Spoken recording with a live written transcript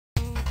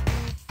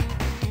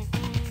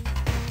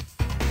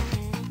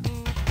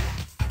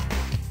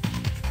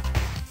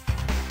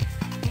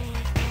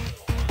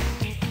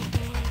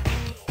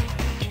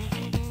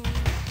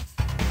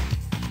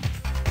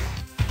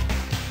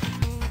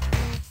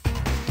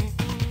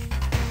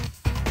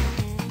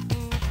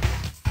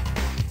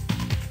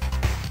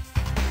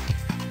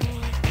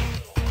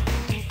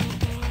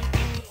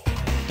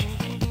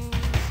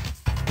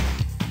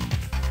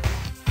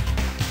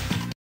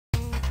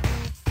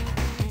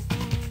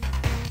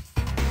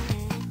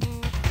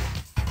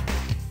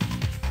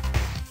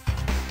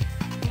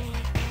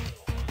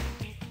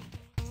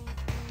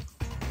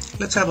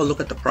Let's have a look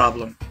at the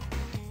problem.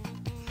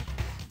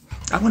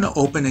 I'm going to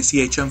open a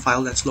CHM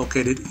file that's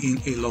located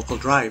in a local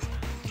drive.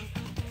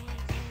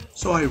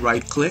 So I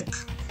right click,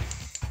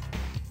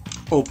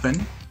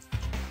 open,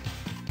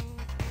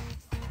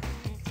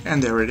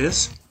 and there it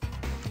is.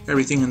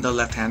 Everything in the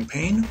left hand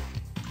pane,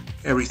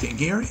 everything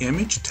here,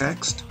 image,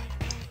 text.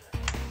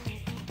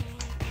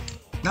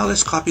 Now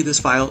let's copy this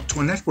file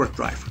to a network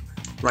drive.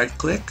 Right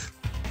click,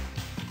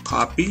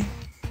 copy.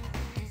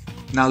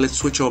 Now let's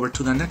switch over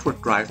to the network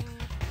drive.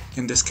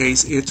 In this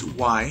case it's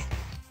Y.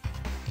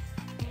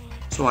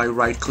 So I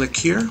right click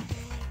here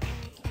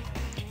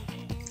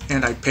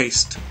and I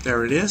paste.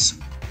 There it is.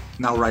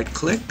 Now right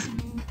click,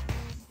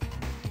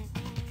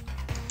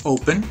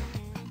 open.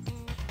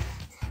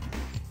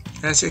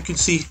 As you can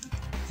see,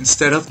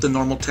 instead of the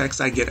normal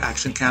text I get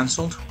action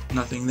cancelled,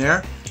 nothing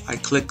there. I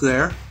click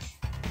there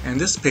and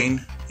this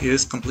pane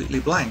is completely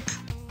blank.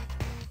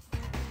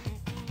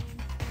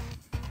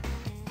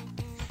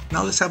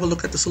 Now let's have a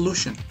look at the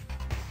solution.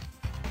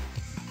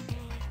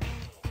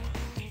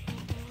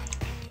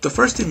 The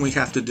first thing we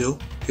have to do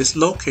is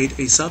locate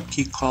a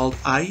subkey called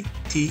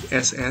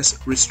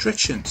ITSS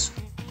restrictions.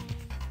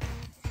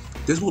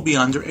 This will be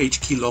under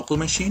HKey local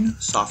machine,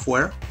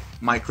 software,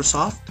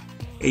 Microsoft,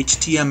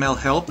 HTML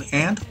help,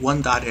 and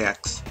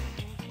 1.x.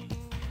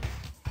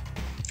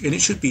 And it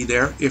should be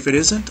there. If it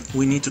isn't,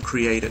 we need to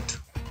create it.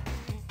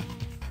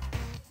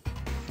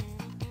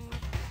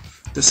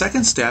 The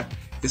second step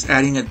is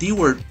adding a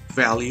dword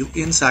value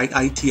inside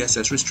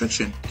ITSS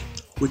restriction,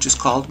 which is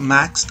called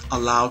maxed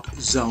allowed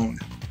zone.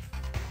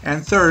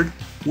 And third,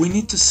 we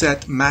need to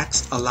set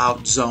maxed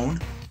allowed zone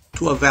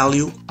to a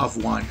value of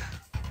 1.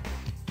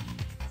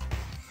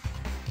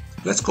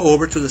 Let's go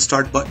over to the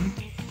Start button.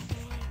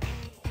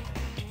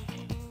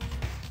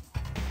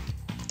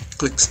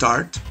 Click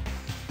Start.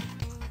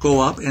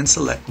 Go up and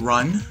select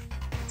Run.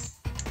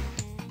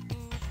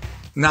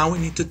 Now we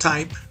need to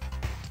type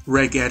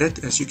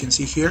regedit, as you can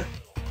see here,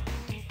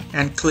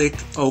 and click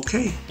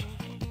OK.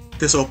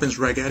 This opens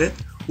regedit.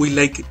 We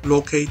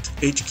locate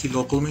HKey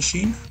local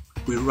machine.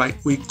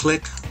 We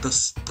click the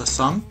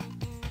sum.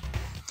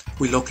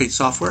 We locate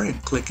software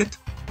and click it.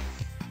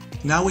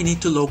 Now we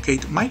need to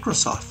locate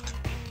Microsoft.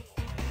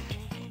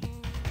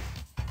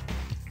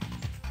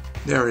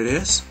 There it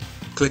is.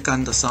 Click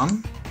on the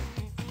sum.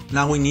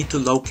 Now we need to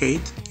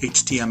locate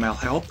HTML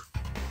help.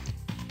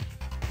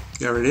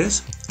 There it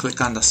is.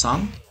 Click on the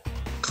sum.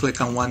 Click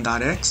on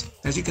 1.x.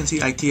 As you can see,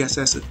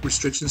 ITSS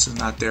restrictions is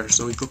not there,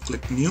 so we could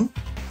click New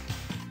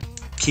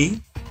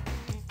Key.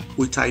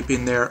 We type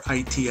in there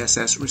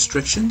ITSS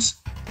restrictions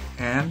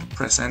and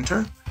press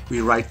enter. We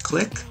right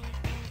click,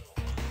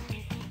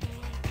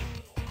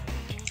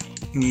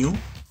 new,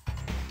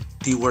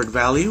 dword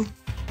value,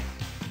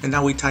 and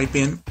now we type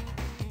in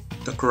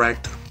the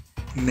correct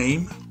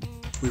name.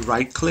 We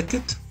right click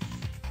it,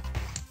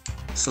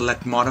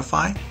 select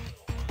modify,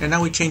 and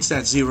now we change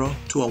that 0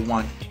 to a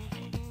 1.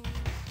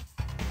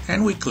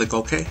 And we click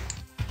OK.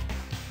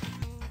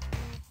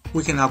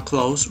 We can now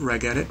close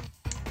regedit.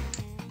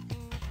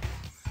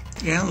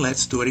 And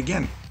let's do it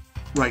again.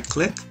 Right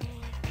click,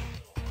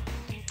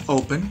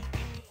 open,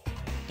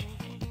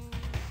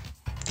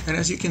 and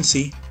as you can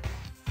see,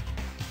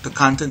 the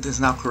content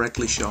is now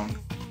correctly shown.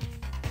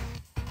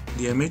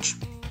 The image,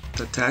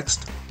 the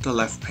text, the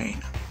left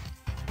pane.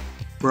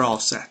 We're all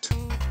set.